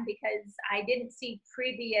on because I didn't see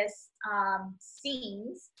previous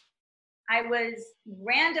scenes. I was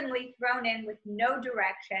randomly thrown in with no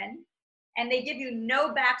direction, and they give you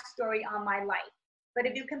no backstory on my life. But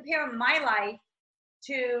if you compare my life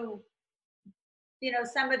to, you know,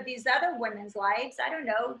 some of these other women's lives, I don't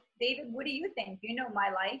know, David, what do you think? You know my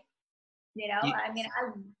life. You know, I mean,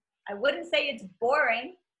 I wouldn't say it's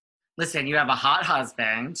boring. Listen, you have a hot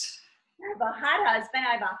husband. I have a hot husband.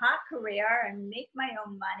 I have a hot career and make my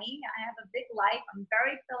own money. I have a big life. I'm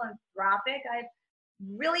very philanthropic. I have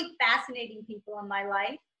really fascinating people in my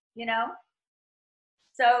life, you know?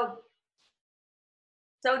 So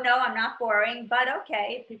no, I'm not boring, but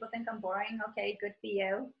okay, if people think I'm boring, okay, good for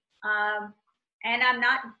you. And I'm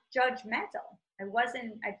not judgmental.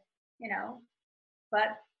 You know,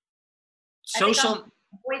 but Social I think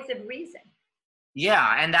I'm a voice of reason.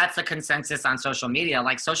 Yeah, and that's the consensus on social media.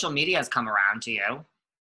 Like, social media has come around to you.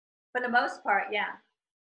 For the most part, yeah.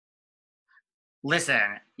 Listen,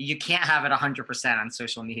 you can't have it 100% on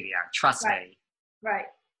social media. Trust me. Right.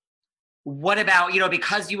 What about, you know,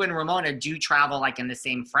 because you and Ramona do travel, like, in the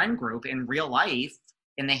same friend group in real life,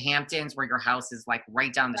 in the Hamptons, where your house is, like,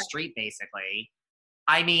 right down the street, basically.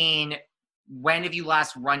 I mean, when have you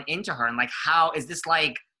last run into her? And, like, how is this,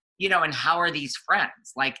 like, you know, and how are these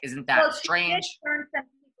friends? Like, isn't that strange? She did turn some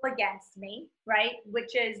people against me, right?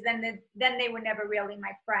 Which is then they were never really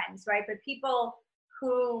my friends, right? But people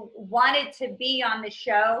who wanted to be on the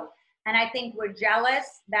show and I think were jealous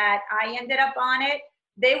that I ended up on it,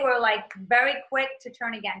 they were like very quick to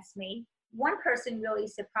turn against me. One person really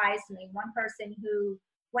surprised me. One person who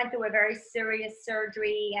went through a very serious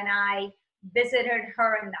surgery and I visited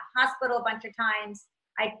her in the hospital a bunch of times.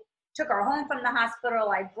 I took her home from the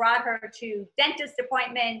hospital. I brought her to dentist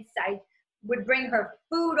appointments. I would bring her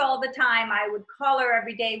food all the time. I would call her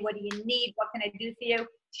every day. What do you need? What can I do for you?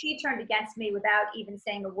 She turned against me without even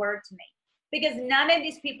saying a word to me because none of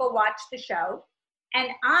these people watched the show and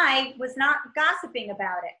I was not gossiping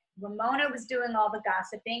about it. Ramona was doing all the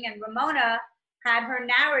gossiping and Ramona had her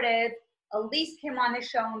narrative. Elyse came on the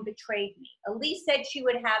show and betrayed me. Elyse said she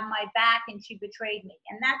would have my back and she betrayed me.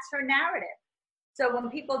 And that's her narrative. So when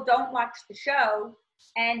people don't watch the show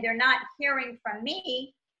and they're not hearing from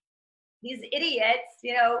me, these idiots,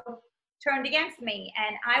 you know, turned against me.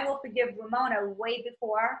 And I will forgive Ramona way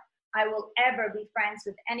before I will ever be friends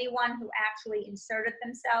with anyone who actually inserted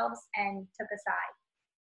themselves and took a side.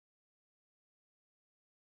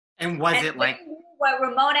 And was it like what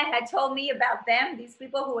Ramona had told me about them, these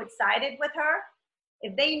people who had sided with her,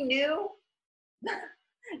 if they knew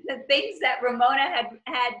the things that Ramona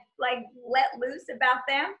had like let loose about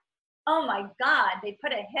them, oh my God, they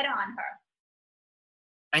put a hit on her.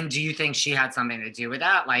 And do you think she had something to do with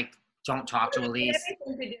that? Like, don't talk to Elyse?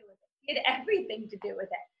 She had everything to do with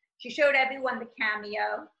it. She showed everyone the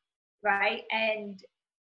cameo, right? And,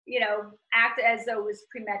 you know, acted as though it was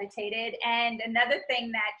premeditated. And another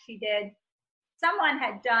thing that she did, someone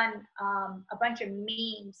had done a bunch of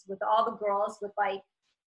memes with all the girls with like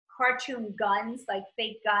cartoon guns, like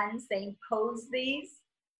fake guns. They imposed these.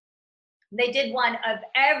 They did one of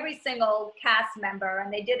every single cast member,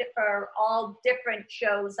 and they did it for all different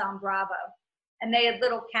shows on Bravo. And they had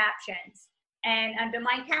little captions. And under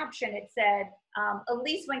my caption, it said,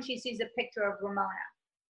 Elyse when she sees a picture of Ramona.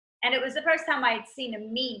 And it was the first time I had seen a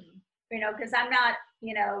meme, you know, because I'm not,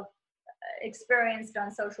 you know, experienced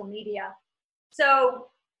on social media. So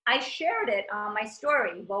I shared it on my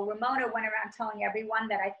story. Well, Ramona went around telling everyone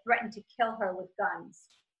that I threatened to kill her with guns.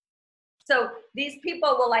 So these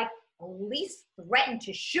people were like, Elyse threatened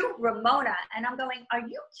to shoot Ramona. And I'm going, are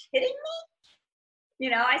you kidding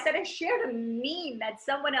me? I said, I shared a meme that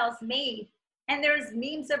someone else made. And there's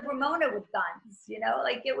memes of Ramona with guns,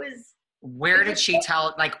 like it was. Where did she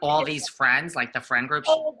tell, like, all these friends, like the friend group?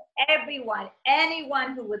 Told everyone,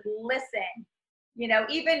 anyone who would listen.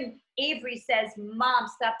 Even Avery says, Mom,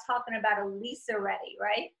 stop talking about Elyse already,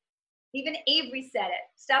 right? Even Avery said it.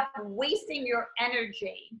 Stop wasting your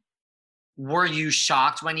energy. Were you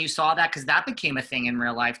shocked when you saw that? Because that became a thing in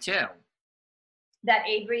real life too. That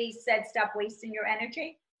Avery said, stop wasting your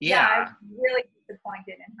energy? Yeah. I was really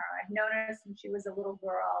disappointed in her. I've known her since she was a little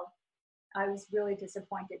girl. I was really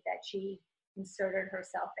disappointed that she inserted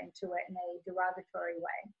herself into it in a derogatory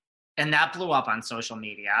way. And that blew up on social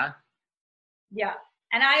media. Yeah.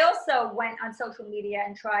 And I also went on social media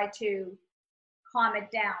and tried to calm it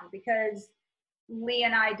down because Leah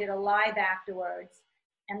and I did a live afterwards.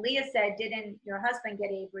 And Leah said, didn't your husband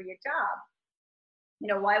get Avery a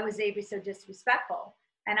job? Why was Avery so disrespectful?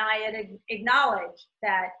 And I had acknowledged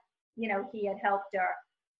that, he had helped her.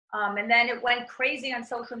 And then it went crazy on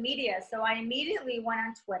social media. So I immediately went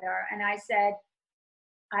on Twitter and I said,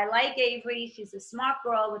 I like Avery. She's a smart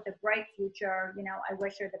girl with a bright future. I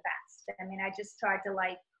wish her the best. I just tried to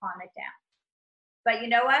calm it down. But you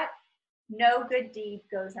know what? No good deed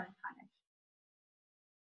goes unpunished.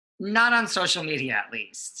 Not on social media, at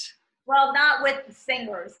least. Well, not with the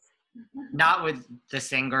singers. Not with the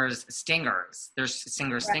stingers. There's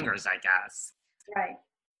singers, I guess. Right.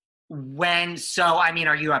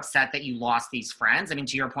 Are you upset that you lost these friends?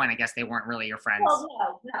 To your point, I guess they weren't really your friends.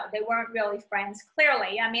 Well, no, they weren't really friends,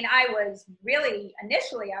 clearly. I was really,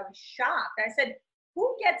 initially, I was shocked. I said,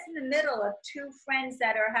 who gets in the middle of two friends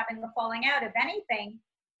that are having a falling out? If anything,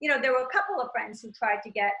 there were a couple of friends who tried to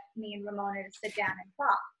get me and Ramona to sit down and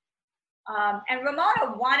talk. And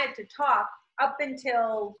Ramona wanted to talk up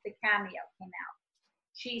until the cameo came out.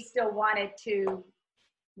 She still wanted to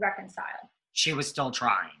reconcile. She was still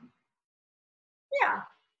trying. Yeah.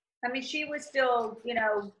 She was still,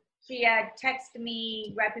 she had texted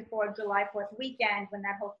me right before July 4th weekend when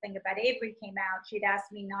that whole thing about Avery came out. She'd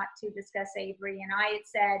asked me not to discuss Avery. And I had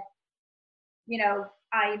said,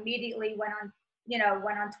 I immediately went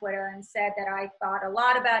on Twitter and said that I thought a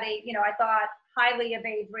lot about it. I thought highly of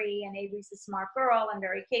Avery, and Avery's a smart girl and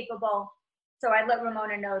very capable. So I let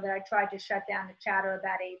Ramona know that I tried to shut down the chatter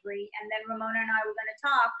about Avery. And then Ramona and I were going to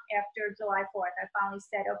talk after July 4th. I finally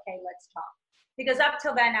said, okay, let's talk. Because up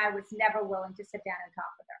till then, I was never willing to sit down and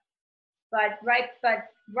talk with her. But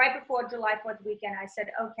right before July 4th weekend, I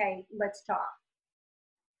said, okay, let's talk.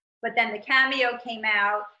 But then the cameo came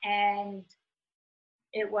out and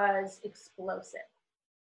it was explosive.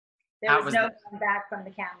 There was no coming back from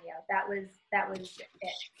the cameo. That was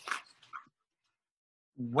it.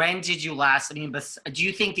 When did you last, do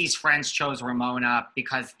you think these friends chose Ramona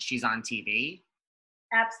because she's on TV?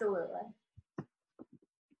 Absolutely.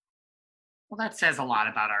 Well, that says a lot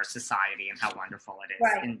about our society and how wonderful it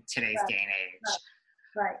is in today's day and age.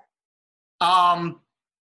 Right.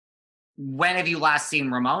 When have you last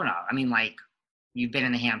seen Ramona? You've been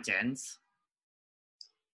in the Hamptons.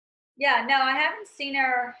 Yeah, no, I haven't seen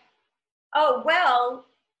her. Oh, well,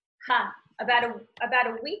 about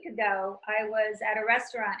a week ago, I was at a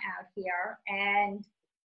restaurant out here, and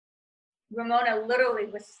Ramona literally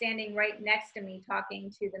was standing right next to me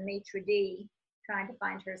talking to the maitre d', trying to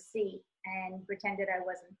find her seat, and pretended I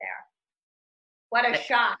wasn't there. What a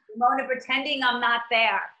shock. Ramona pretending I'm not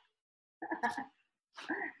there.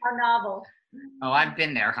 How novel. Oh, I've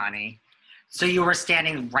been there, honey. So you were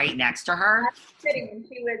standing right next to her? I was sitting, and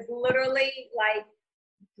she was literally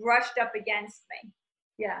brushed up against me.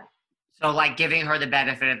 Yeah. So giving her the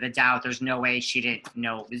benefit of the doubt, there's no way she didn't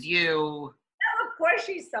know it was you. No, of course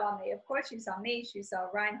she saw me. Of course she saw me. She saw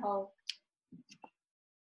Reinhold.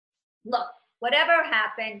 Look, whatever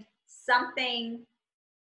happened, something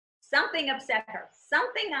upset her.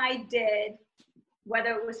 Something I did,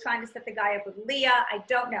 whether it was trying to set the guy up with Leah, I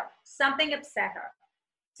don't know. Something upset her.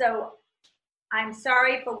 So I'm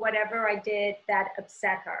sorry for whatever I did that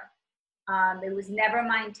upset her. It was never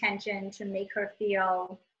my intention to make her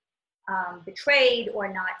feel betrayed or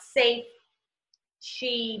not safe.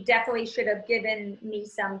 She definitely should have given me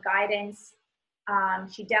some guidance.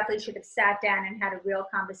 She definitely should have sat down and had a real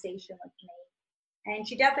conversation with me. And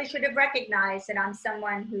she definitely should have recognized that I'm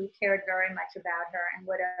someone who cared very much about her and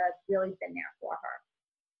would have really been there for her.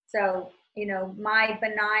 So, my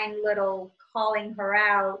benign little calling her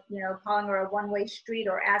out, calling her a one-way street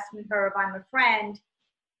or asking her if I'm a friend,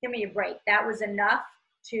 give me a break. That was enough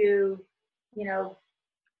to,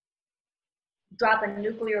 drop a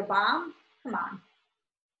nuclear bomb. Come on.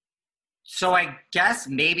 So I guess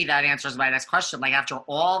maybe that answers my next question. Like after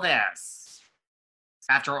all this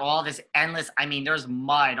endless, I mean, there's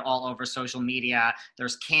mud all over social media.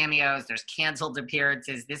 There's cameos, there's canceled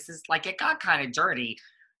appearances. This is like, it got kind of dirty.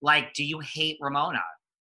 Like, do you hate Ramona?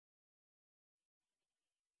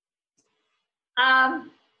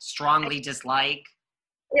 Strongly dislike?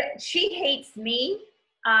 She hates me,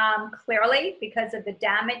 clearly, because of the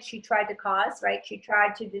damage she tried to cause, right? She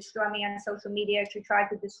tried to destroy me on social media. She tried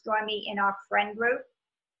to destroy me in our friend group.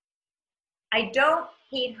 I don't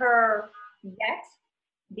hate her yet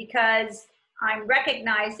because I'm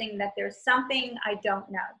recognizing that there's something I don't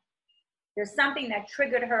know. There's something that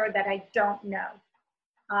triggered her that I don't know.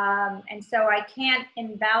 And so I can't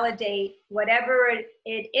invalidate whatever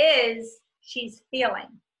it is she's feeling.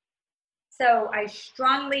 So I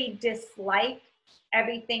strongly dislike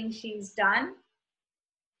everything she's done.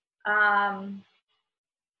 But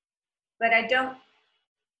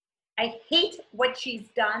I hate what she's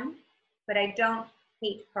done, but I don't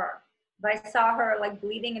hate her. If I saw her like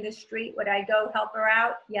bleeding in the street, would I go help her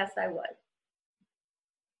out? Yes, I would.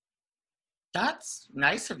 That's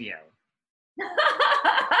nice of you.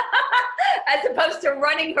 As opposed to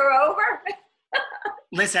running her over?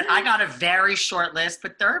 Listen, I got a very short list,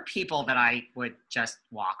 but there are people that I would just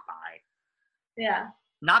walk by. Yeah.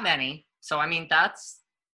 Not many. So, I mean, that's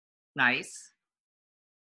nice.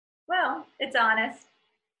 Well, it's honest.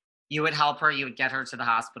 You would help her. You would get her to the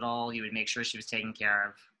hospital. You would make sure she was taken care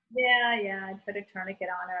of. Yeah. I'd put a tourniquet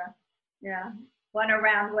on her. Yeah. One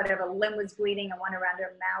around whatever limb was bleeding and one around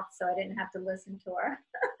her mouth so I didn't have to listen to her.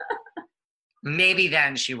 Maybe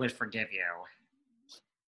then she would forgive you.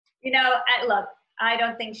 Look, I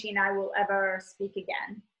don't think she and I will ever speak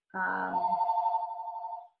again.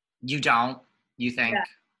 You don't? You think?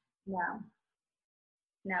 No,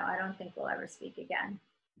 I don't think we'll ever speak again.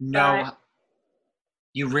 No, but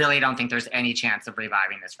you really don't think there's any chance of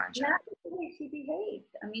reviving this friendship? Not the way she behaved.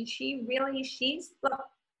 I mean, look,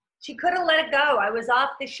 she could have let it go. I was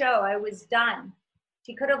off the show. I was done.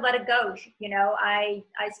 She could have let it go. I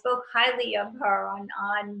spoke highly of her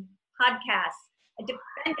on podcasts. I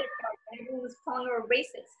defended her. Everyone was calling her a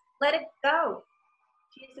racist. Let it go.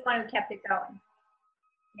 She's the one who kept it going.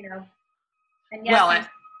 And yes,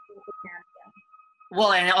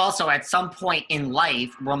 well, and also at some point in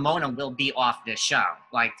life, Ramona will be off this show.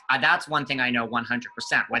 Like that's one thing I know 100%.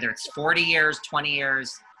 Whether it's 40 years, 20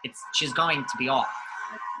 years, she's going to be off.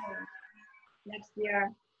 Next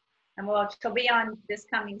year. And well, she'll be on this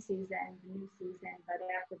coming season, the new season, but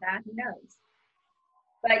after that, who knows?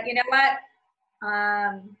 But you know what?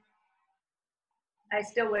 I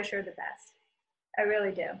still wish her the best. I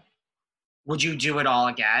really do. Would you do it all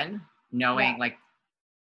again? Knowing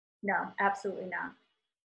No, absolutely not.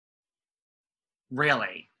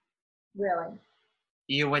 Really? Really.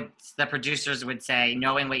 The producers would say,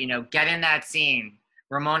 knowing what get in that scene,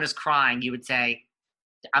 Ramona's crying, you would say,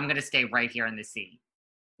 I'm going to stay right here in the scene.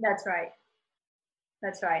 That's right.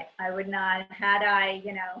 I would not, had I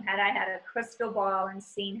had a crystal ball and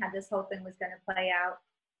seen how this whole thing was going to play out,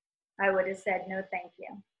 I would have said, no, thank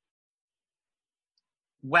you.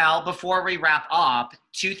 Well, before we wrap up,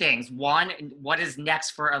 two things. One, what is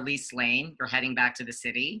next for Elyse Slaine? You're heading back to the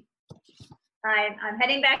city. I'm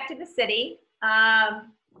heading back to the city. I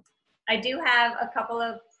do have a couple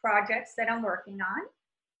of projects that I'm working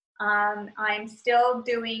on. I'm still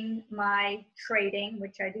doing my trading,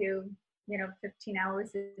 which I do, 15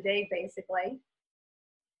 hours a day, basically.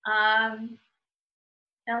 And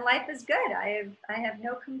life is good. I have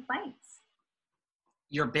no complaints.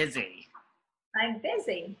 You're busy. I'm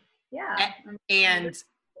busy. Yeah. And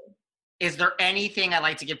is there anything I'd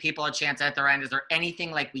like to give people a chance at their end? Is there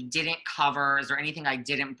anything like we didn't cover? Is there anything I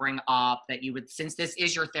didn't bring up that you would, since this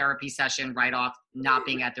is your therapy session right off not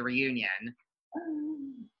being at the reunion?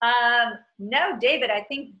 No, David, I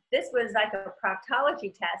think this was like a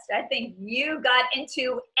proctology test. I think you got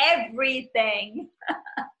into everything.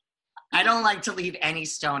 I don't like to leave any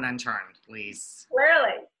stone unturned, Elyse.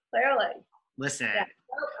 Clearly. Listen. Yeah.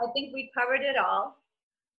 I think we covered it all.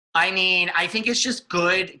 I mean, I think it's just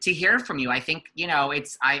good to hear from you. I think,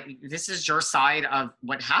 this is your side of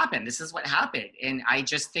what happened. This is what happened. And I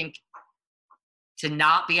just think to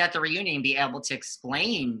not be at the reunion, be able to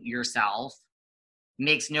explain yourself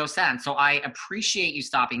makes no sense. So I appreciate you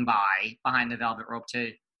stopping by behind the velvet rope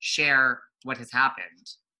to share what has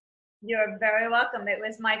happened. You're very welcome. It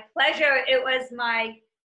was my pleasure. It was my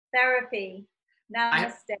therapy.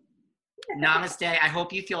 Namaste. Namaste. I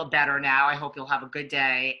hope you feel better now. I hope you'll have a good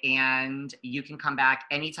day, and you can come back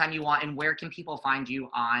anytime you want. And where can people find you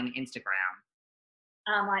on Instagram?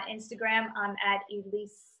 On Instagram, I'm at Elyse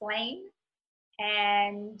Slaine,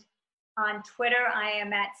 and on Twitter, I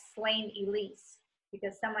am at Slaine Elyse,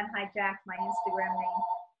 because someone hijacked my Instagram name.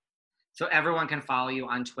 So everyone can follow you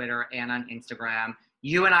on Twitter and on Instagram.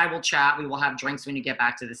 You and I will chat. We will have drinks when you get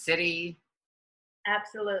back to the city.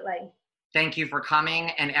 Absolutely. Thank you for coming.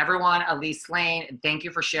 And everyone, Elyse Slaine, thank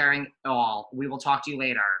you for sharing it all. We will talk to you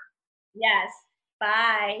later. Yes.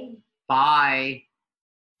 Bye. Bye.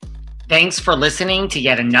 Thanks for listening to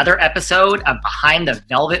yet another episode of Behind the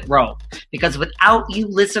Velvet Rope. Because without you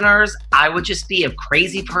listeners, I would just be a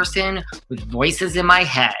crazy person with voices in my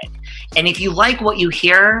head. And if you like what you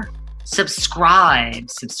hear, subscribe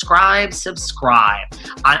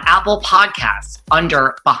on Apple Podcasts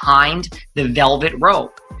under Behind the Velvet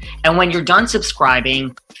Rope. And when you're done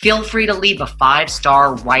subscribing, feel free to leave a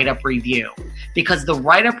 5-star write-up review, because the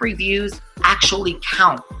write-up reviews actually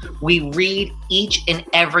count. We read each and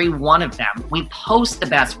every one of them. We post the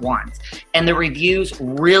best ones, and the reviews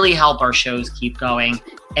really help our shows keep going.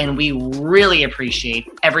 And we really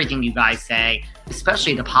appreciate everything you guys say,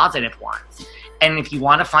 especially the positive ones. And if you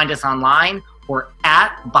want to find us online, we're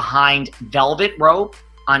at Behind Velvet Rope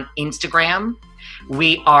on Instagram.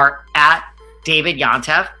 We are at David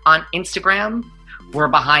Yontef on Instagram. We're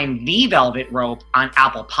Behind the Velvet Rope on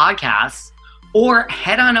Apple Podcasts. Or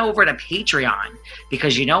head on over to Patreon,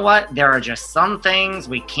 because you know what? There are just some things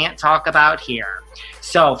we can't talk about here.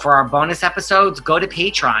 So for our bonus episodes, go to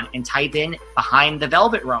Patreon and type in Behind the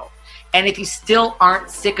Velvet Rope. And if you still aren't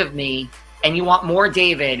sick of me and you want more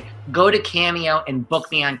David, go to Cameo and book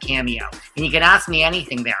me on Cameo. And you can ask me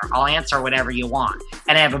anything there. I'll answer whatever you want.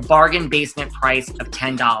 And I have a bargain basement price of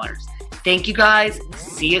 $10. Thank you guys.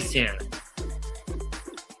 See you soon.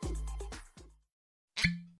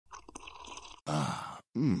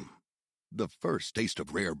 The first taste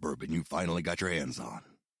of rare bourbon you finally got your hands on.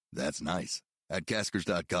 That's nice. At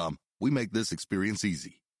Caskers.com, we make this experience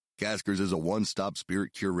easy. Caskers is a one-stop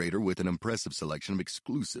spirit curator with an impressive selection of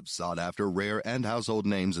exclusive, sought-after, rare, and household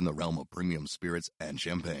names in the realm of premium spirits and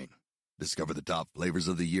champagne. Discover the top flavors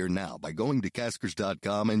of the year now by going to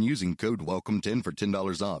Caskers.com and using code WELCOME10 for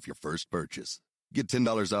 $10 off your first purchase. Get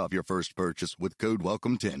 $10 off your first purchase with code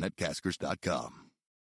WELCOME10 at Caskers.com.